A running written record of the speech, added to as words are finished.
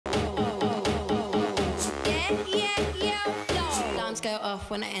Alarms go off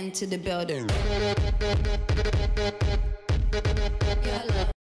when I enter the building.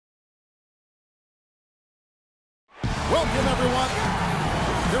 Welcome, everyone.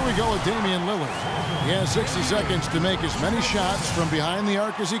 Here we go with Damian Lillard. He has 60 seconds to make as many shots from behind the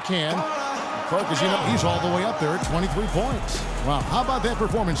arc as he can. Clark, as you know, he's all the way up there at 23 points. Wow, how about that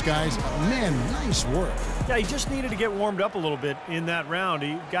performance, guys? Man, nice work. Yeah, he just needed to get warmed up a little bit in that round.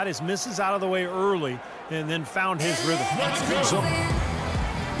 He got his misses out of the way early and then found his rhythm. So,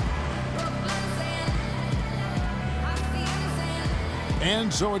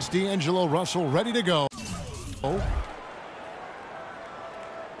 and so it's D'Angelo Russell ready to go.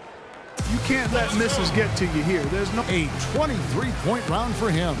 You can't let misses get to you here. There's no... A 23-point round for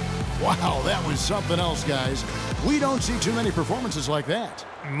him. Wow, that was something else, guys. We don't see too many performances like that.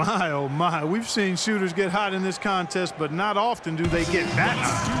 My, oh my. We've seen shooters get hot in this contest, but not often do they get that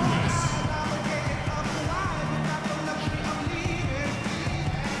hot.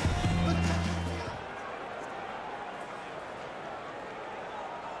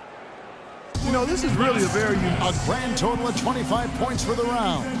 You know, this is really a grand total of 25 points for the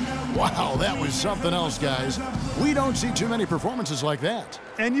round. Wow, that was something else, guys. We don't see too many performances like that.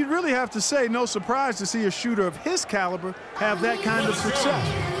 And you'd really have to say no surprise to see a shooter of his caliber have that kind of success.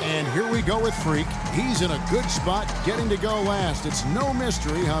 And here we go with Freak. He's in a good spot getting to go last. It's no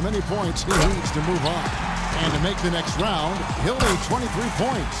mystery how many points he needs to move on. And to make the next round, he'll need 23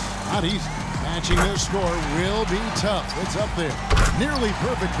 points. Not easy. Matching this score will be tough. It's up there. Nearly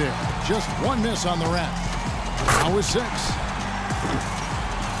perfect there. Just one miss on the rack. Now with 6.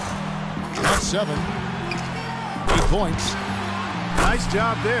 That's 7. 8 points. Nice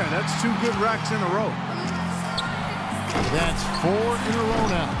job there. That's 2 good racks in a row. That's 4 in a row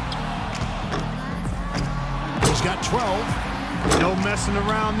now. He's got 12. No messing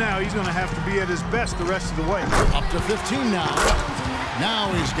around now. He's going to have to be at his best the rest of the way. Up to 15 now.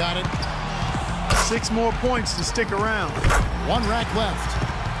 Now he's got it. 6 more points to stick around. 1 rack left.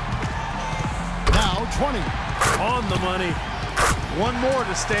 Now 20. On the money. 1 more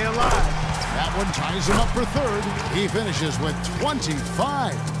to stay alive. That one ties him up for 3rd. He finishes with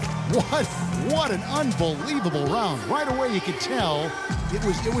 25. What an unbelievable round. Right away you could tell it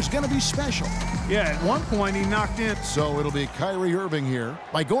was going to be special. Yeah, at one point he knocked in. So it'll be Kyrie Irving here.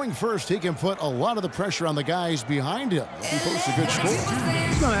 By going first, he can put a lot of the pressure on the guys behind him. He posts a good score.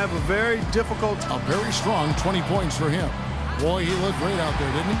 He's going to have a very strong 20 points for him. Boy, he looked great out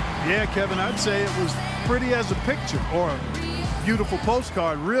there, didn't he? Yeah, Kevin, I'd say it was pretty as a picture or a beautiful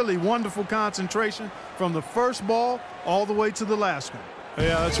postcard. Really wonderful concentration from the first ball all the way to the last one.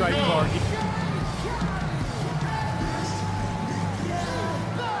 Yeah, that's right, Clark.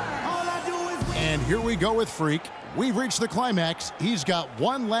 And here we go with Freak. We've reached the climax. He's got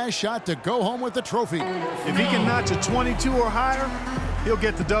one last shot to go home with the trophy. If he can notch a 22 or higher, he'll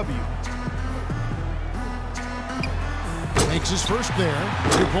get the W. Makes his first there.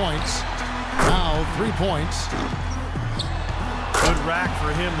 2 points. Now 3 points. Good rack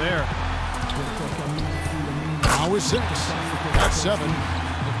for him there. Now is 6. That's 7.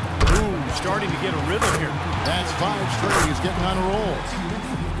 Ooh, starting to get a rhythm here. That's 5 straight. He's getting on a roll.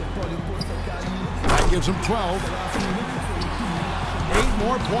 That gives him 12. 8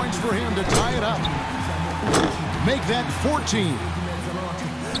 more points for him to tie it up. Make that 14.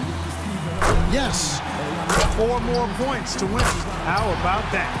 Yes. 4 more points to win. How about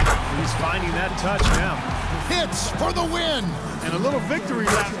that? He's finding that touch now. Hits for the win. And a little victory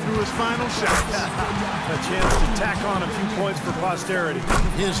lap through his final shot. A chance to tack on a few points for posterity.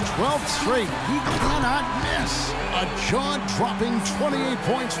 His 12th straight. He cannot miss. A jaw-dropping 28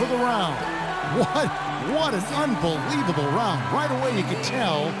 points for the round. What an unbelievable round. Right away you could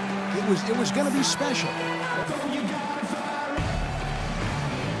tell it was going to be special.